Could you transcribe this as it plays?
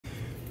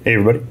Hey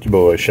everybody, it's your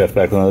boy Chef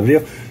back with another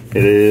video.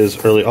 It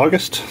is early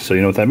August, so you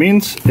know what that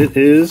means. It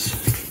is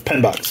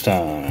Penn Box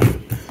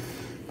time.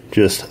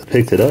 Just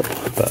picked it up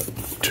about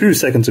 2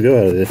 seconds ago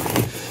out of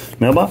the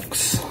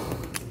mailbox.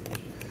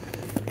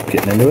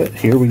 Getting into it,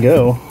 here we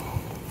go.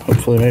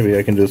 Hopefully maybe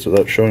I can do this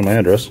without showing my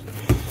address.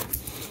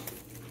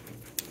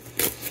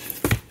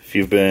 If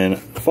you've been a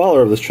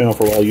follower of this channel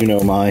for a while, you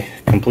know my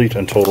complete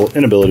and total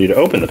inability to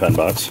open the Penn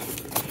Box.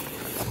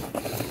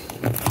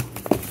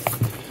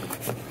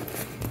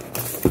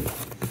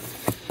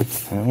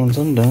 That one's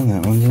undone,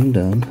 that one's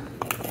undone.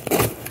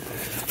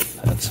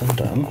 That's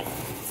undone.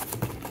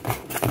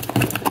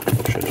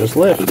 Should just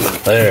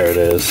lift. There it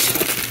is.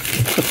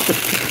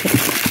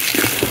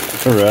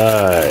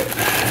 Alright.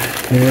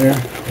 Here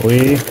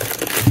we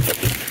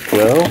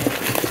go.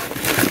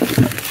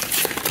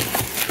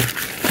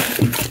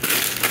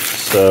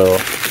 So,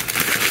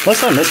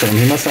 unless I'm missing him,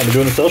 he must not be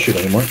doing a cell sheet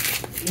anymore.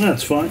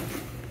 That's fine.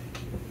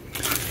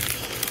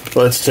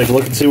 Let's take a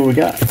look and see what we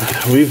got.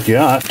 We've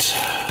got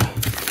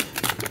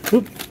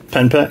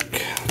Pen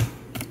Pack,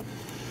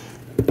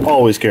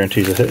 always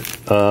guarantees a hit.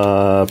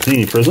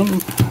 Panini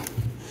Prism.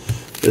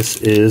 This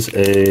is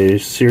a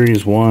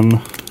Series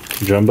 1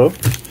 Jumbo.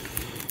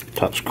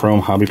 Topps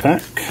Chrome Hobby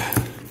Pack.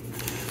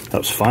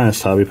 Topps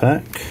Finest Hobby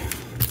Pack.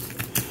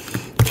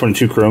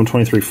 22 Chrome,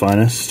 23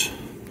 Finest.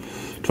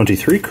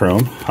 23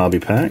 Chrome Hobby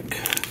Pack.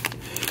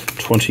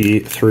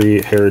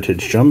 23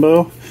 Heritage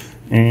Jumbo.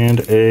 And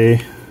a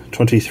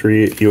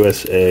 23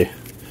 USA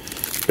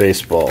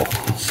Baseball.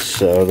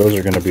 So those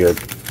are going to be our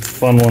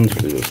fun ones.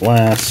 We'll do this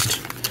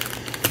last.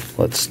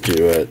 Let's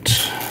do it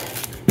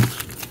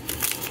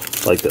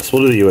like this.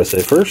 We'll do the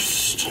USA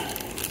first.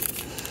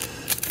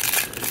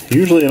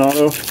 Usually an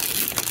auto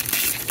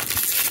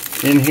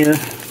in here.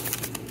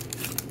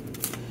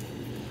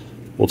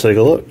 We'll take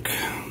a look.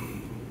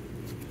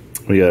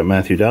 We got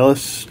Matthew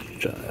Dallas,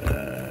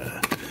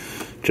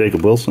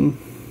 Jacob Wilson,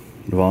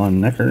 Vaughn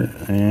Necker,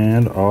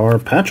 and our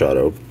patch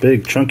auto.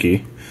 Big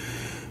chunky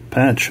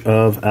patch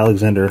of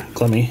Alexander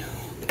Clemmy.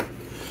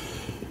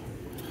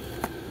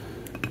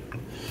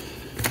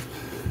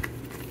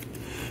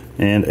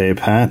 And a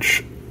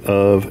patch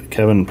of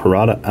Kevin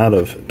Parada out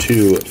of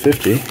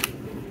 250.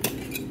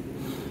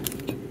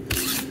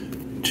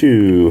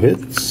 2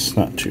 hits,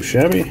 not too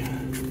shabby.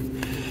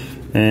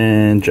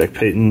 And Jack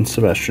Payton,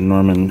 Sebastian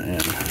Norman,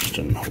 and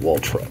Ashton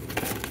Waltrip.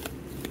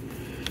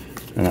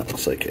 And that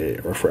looks like a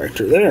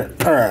refractor there.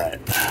 Alright,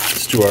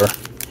 let's do our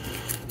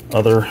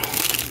other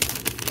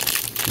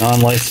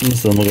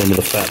non-licensed, then we'll go into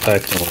the fat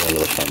pack, then we'll go into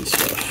the fun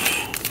stuff.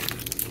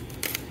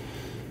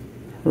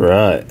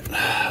 Right.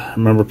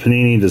 Remember,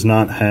 Panini does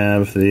not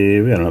have the...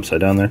 We got an upside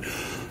down there.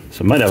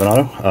 So it might have an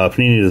auto.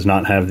 Panini does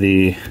not have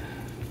the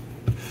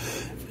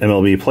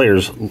MLB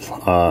players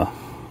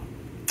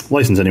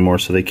license anymore,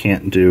 so they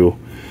can't do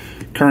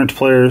current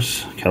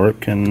players. Cal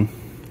Ripken,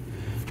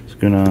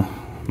 Zaguna,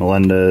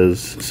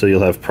 Melendez. So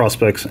you'll have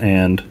prospects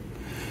and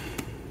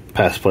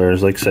past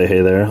players like Say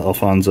Hey there,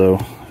 Alfonso,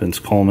 Vince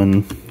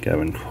Coleman,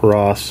 Gavin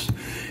Cross,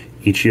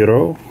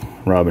 Ichiro,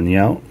 Robin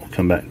Yount. We'll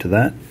come back to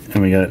that.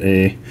 And we got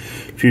a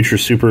Future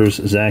Supers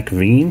Zach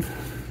Veen.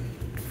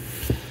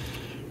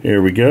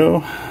 Here we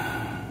go.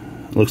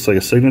 Looks like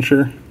a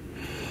signature.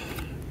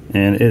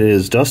 And it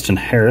is Dustin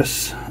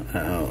Harris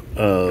out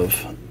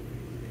of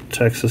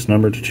Texas,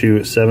 number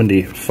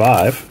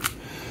 275.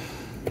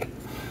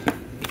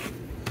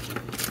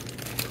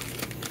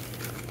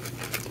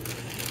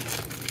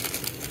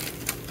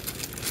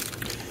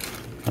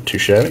 Not too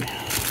shabby.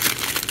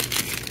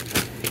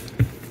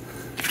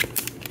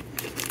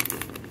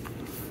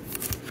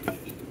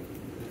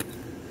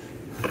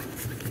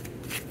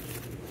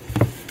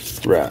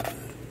 Right.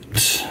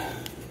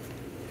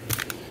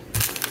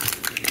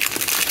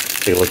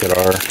 Take a look at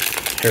our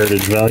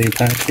Heritage Value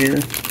Pack here.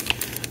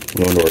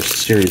 We'll go into our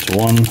Series 1.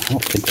 I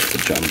don't think that's a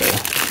jumbo.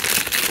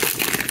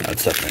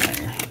 That's definitely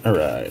a hanger.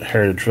 Alright,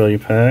 Heritage Value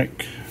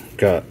Pack.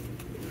 Got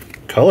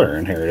color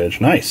in Heritage.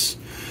 Nice.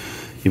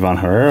 Ivan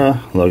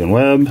Herrera, Logan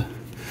Webb,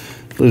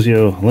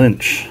 Lucio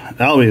Lynch,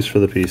 Albies for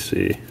the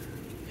PC,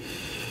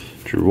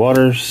 Drew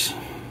Waters,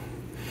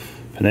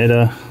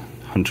 Pineda,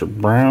 Hunter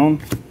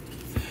Brown,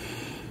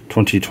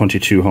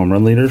 2022 home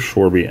run leader,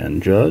 Schwarby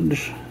and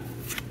Judge,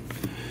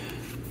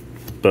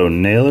 Bo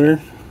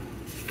Naylor,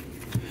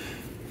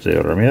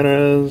 Zeo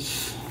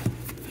Ramirez,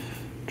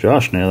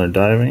 Josh Naylor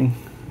diving.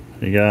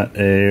 We got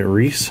a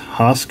Reese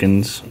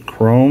Hoskins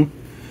Chrome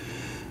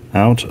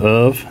out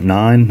of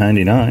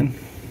 $9.99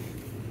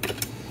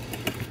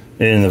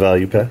 in the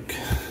value pack.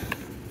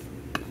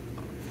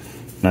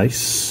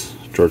 Nice.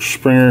 George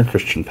Springer,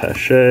 Christian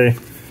Pache,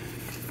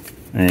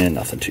 and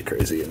nothing too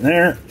crazy in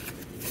there.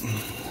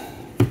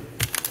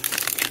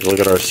 Look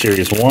at our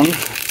Series 1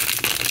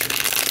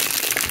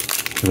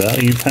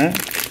 value pack.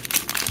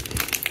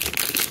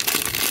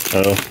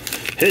 So,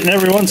 hitting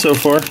everyone so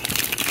far.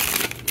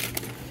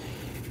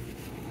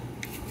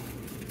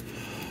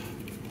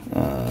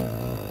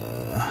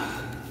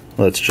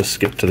 Let's just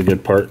skip to the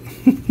good part.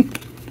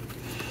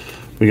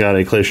 We got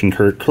a Clayton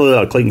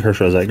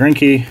Kershaw, Zach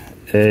Greinke,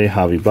 A,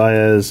 Javi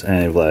Baez,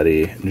 and a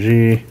Vladdy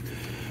G.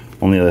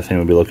 Only other thing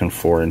we'd be looking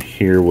for in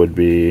here would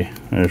be,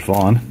 there's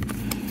Vaughn.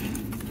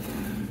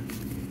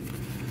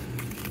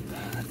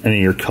 Any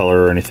of your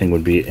color or anything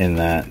would be in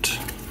that.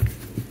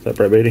 Is that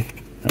Brett Beatty?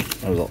 Nope,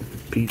 that was all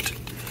Pete.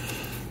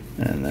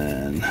 And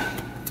then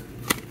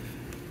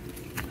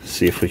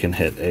see if we can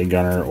hit a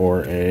Gunner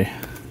or a,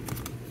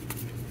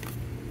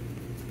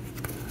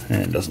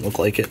 and it doesn't look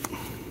like it.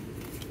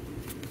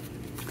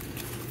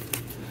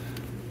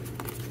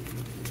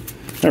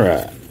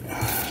 Alright,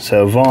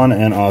 so Vaughn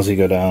and Ozzy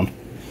go down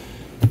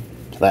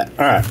to that.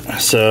 Alright,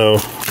 so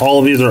all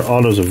of these are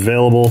autos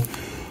available.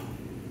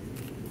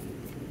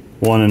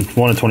 1 in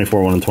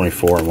 24, 1 in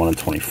 24, and 1 in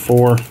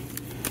 24.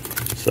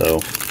 So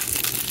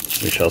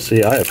we shall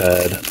see. I have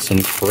had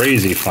some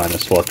crazy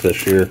finest luck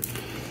this year.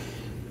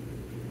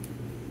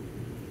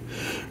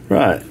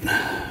 Right,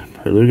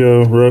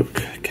 Perlugo,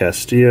 Rook,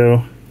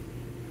 Castillo,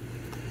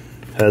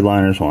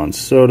 headliners Juan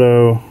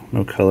Soto,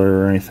 no color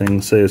or anything,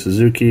 Seiya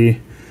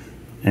Suzuki,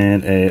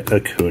 and a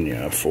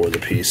Acuna for the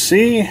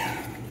PC.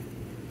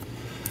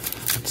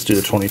 Let's do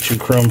the 22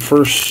 chrome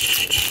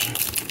first.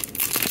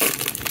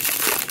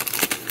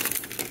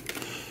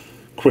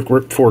 Quick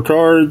rip 4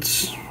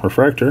 cards.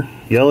 Refractor,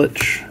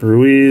 Yelich,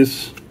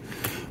 Ruiz,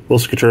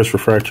 Wilson Contreras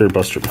Refractor,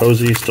 Buster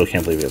Posey. Still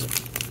can't believe he has a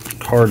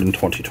card in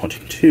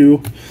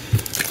 2022.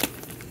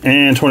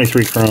 And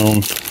 23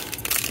 chrome.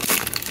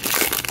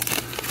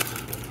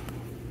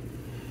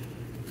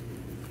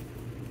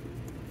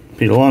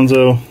 Pete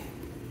Alonso,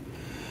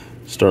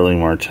 Starling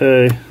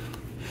Marte.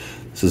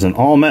 This is an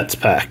all Mets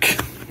pack.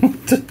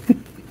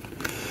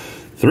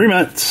 3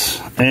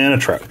 Mets and a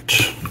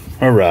Trout.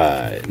 All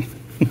right.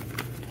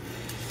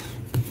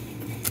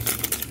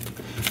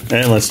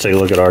 And let's take a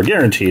look at our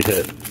guaranteed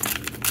hit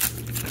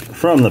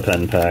from the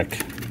pen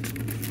pack.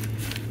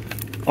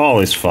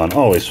 Always fun,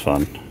 always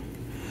fun.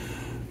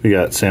 We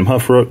got Sam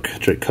Huff Rook,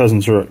 Jake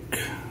Cousins Rook,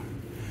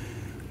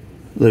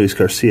 Luis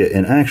Garcia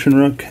in action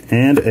Rook,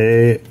 and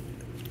a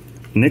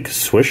Nick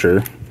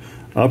Swisher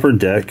Upper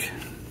Deck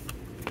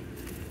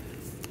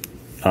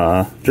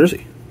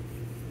jersey.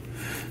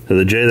 So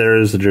the J there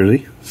is the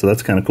jersey, so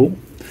that's kind of cool.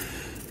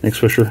 Nick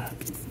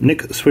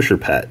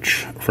Swisher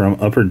patch from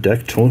Upper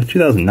Deck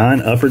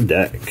 2009 Upper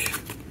Deck.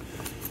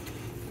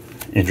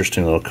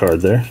 Interesting little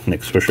card there.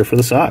 Nick Swisher for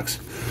the Sox.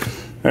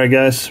 All right,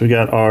 guys, we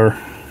got our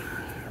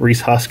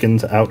Rhys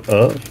Hoskins out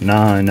of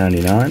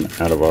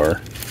 $9.99 out of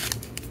our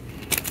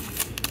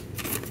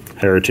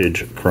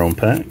Heritage Chrome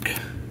pack.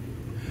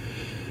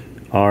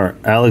 Our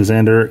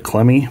Alexander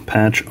Clemmy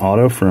patch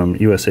auto from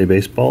USA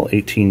Baseball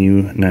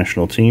 18U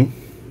National Team.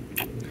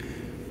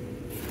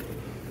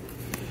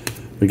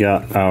 We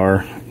got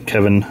our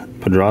Kevin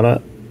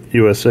Pedrada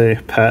USA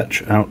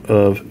patch out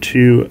of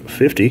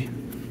 250.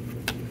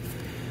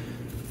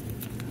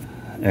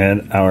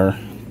 And our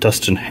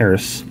Dustin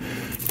Harris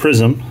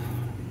Prism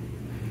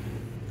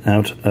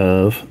out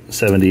of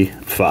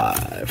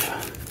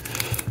 75.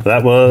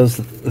 That was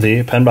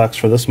the pen box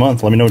for this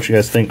month. Let me know what you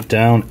guys think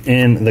down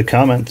in the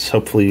comments.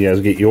 Hopefully you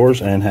guys get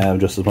yours and have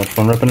just as much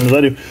fun repping it as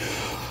I do.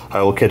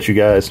 I will catch you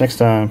guys next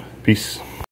time. Peace.